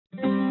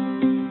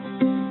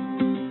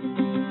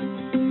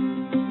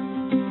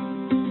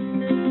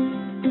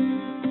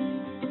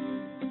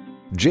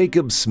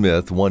Jacob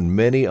Smith won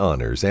many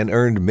honors and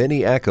earned many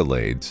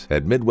accolades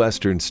at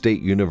Midwestern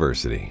State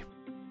University.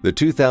 The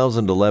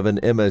 2011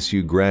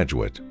 MSU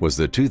graduate was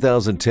the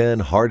 2010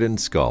 Hardin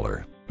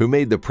Scholar, who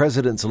made the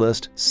President's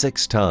List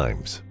 6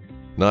 times.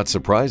 Not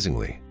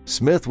surprisingly,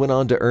 Smith went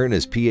on to earn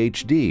his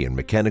PhD in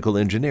mechanical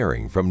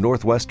engineering from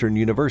Northwestern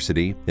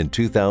University in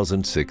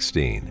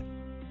 2016.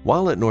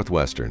 While at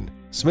Northwestern,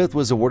 Smith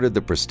was awarded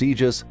the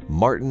prestigious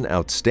Martin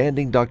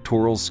Outstanding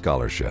Doctoral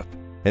Scholarship,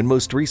 and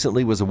most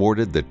recently was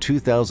awarded the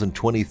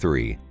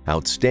 2023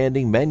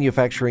 Outstanding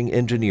Manufacturing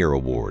Engineer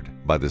Award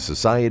by the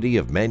Society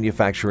of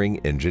Manufacturing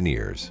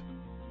Engineers.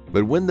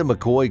 But when the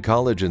McCoy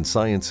College and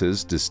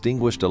Sciences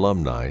distinguished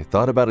alumni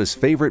thought about his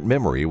favorite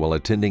memory while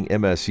attending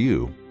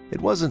MSU, it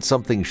wasn't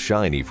something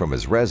shiny from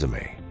his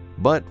resume,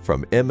 but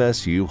from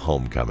MSU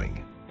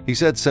homecoming. He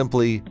said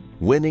simply,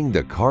 winning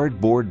the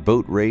cardboard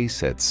boat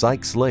race at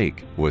Sykes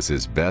Lake was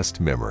his best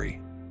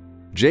memory.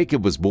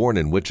 Jacob was born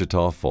in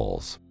Wichita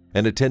Falls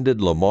and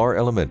attended Lamar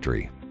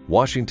Elementary,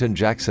 Washington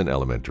Jackson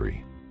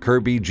Elementary,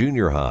 Kirby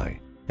Junior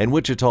High, and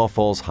Wichita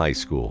Falls High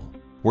School,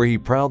 where he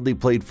proudly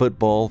played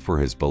football for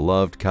his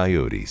beloved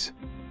Coyotes.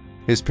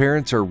 His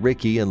parents are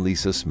Ricky and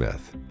Lisa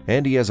Smith,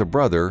 and he has a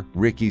brother,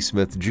 Ricky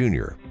Smith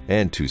Jr.,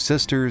 and 2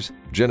 sisters,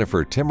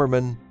 Jennifer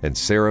Timmerman and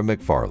Sarah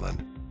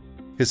McFarland.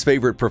 His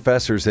favorite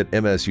professors at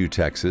MSU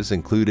Texas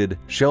included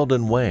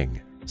Sheldon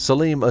Wang,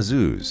 Salim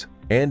Azuz,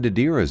 and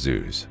Didier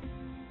Azuz.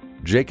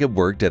 Jacob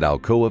worked at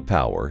Alcoa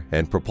Power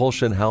and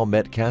Propulsion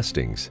Howmet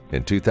Castings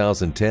in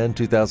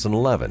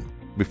 2010-2011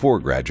 before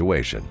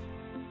graduation.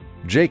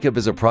 Jacob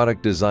is a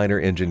product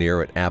designer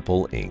engineer at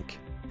Apple Inc.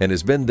 and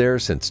has been there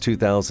since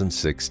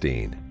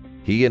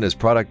 2016. He and his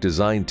product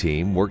design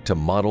team work to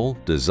model,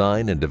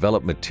 design, and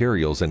develop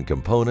materials and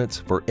components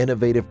for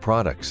innovative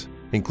products,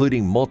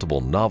 including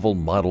multiple novel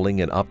modeling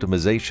and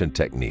optimization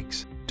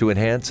techniques to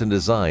enhance and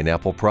design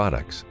Apple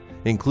products,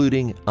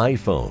 including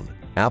iPhone,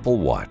 Apple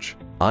Watch,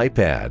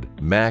 iPad,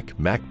 Mac,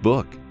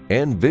 MacBook,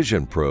 and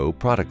Vision Pro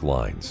product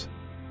lines.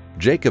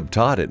 Jacob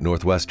taught at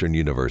Northwestern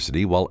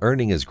University while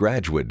earning his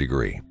graduate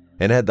degree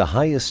and had the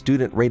highest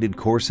student-rated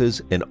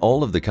courses in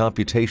all of the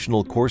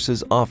computational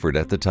courses offered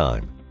at the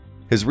time.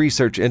 His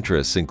research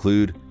interests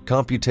include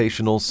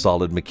computational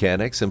solid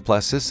mechanics and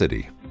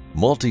plasticity,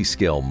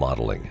 multi-scale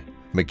modeling,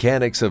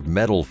 mechanics of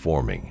metal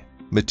forming,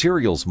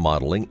 materials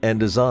modeling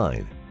and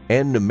design,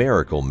 and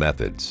numerical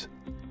methods.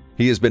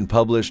 He has been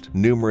published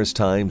numerous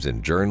times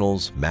in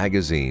journals,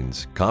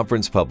 magazines,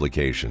 conference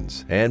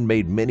publications, and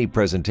made many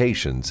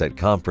presentations at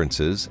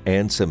conferences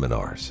and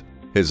seminars.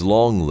 His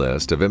long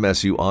list of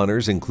MSU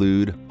honors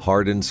include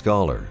Hardin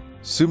Scholar,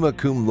 Summa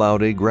Cum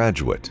Laude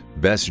Graduate,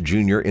 Best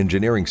Junior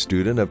Engineering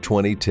Student of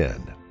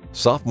 2010,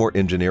 Sophomore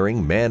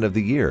Engineering Man of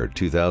the Year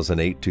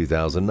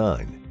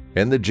 2008-2009,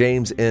 and the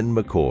James N.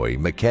 McCoy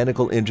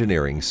Mechanical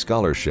Engineering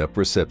Scholarship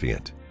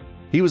recipient.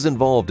 He was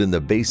involved in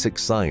the Basic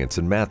Science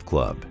and Math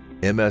Club,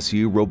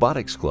 MSU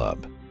Robotics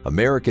Club,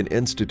 American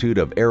Institute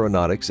of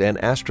Aeronautics and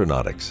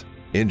Astronautics,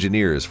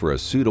 Engineers for a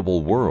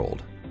Suitable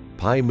World,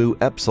 Pi Mu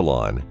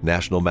Epsilon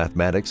National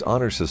Mathematics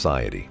Honor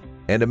Society,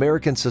 and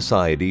American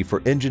Society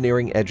for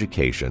Engineering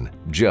Education,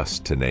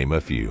 just to name a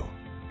few.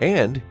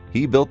 And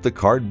he built the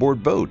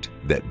cardboard boat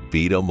that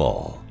beat 'em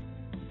all.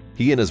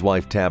 He and his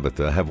wife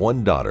Tabitha have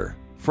 1 daughter,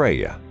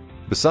 Freya.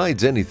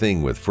 Besides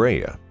anything with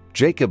Freya,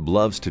 Jacob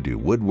loves to do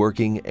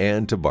woodworking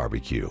and to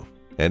barbecue.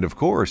 And of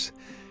course,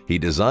 he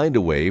designed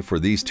a way for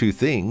these 2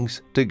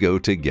 things to go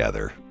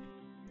together.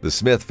 The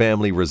Smith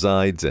family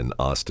resides in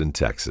Austin,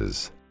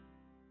 Texas.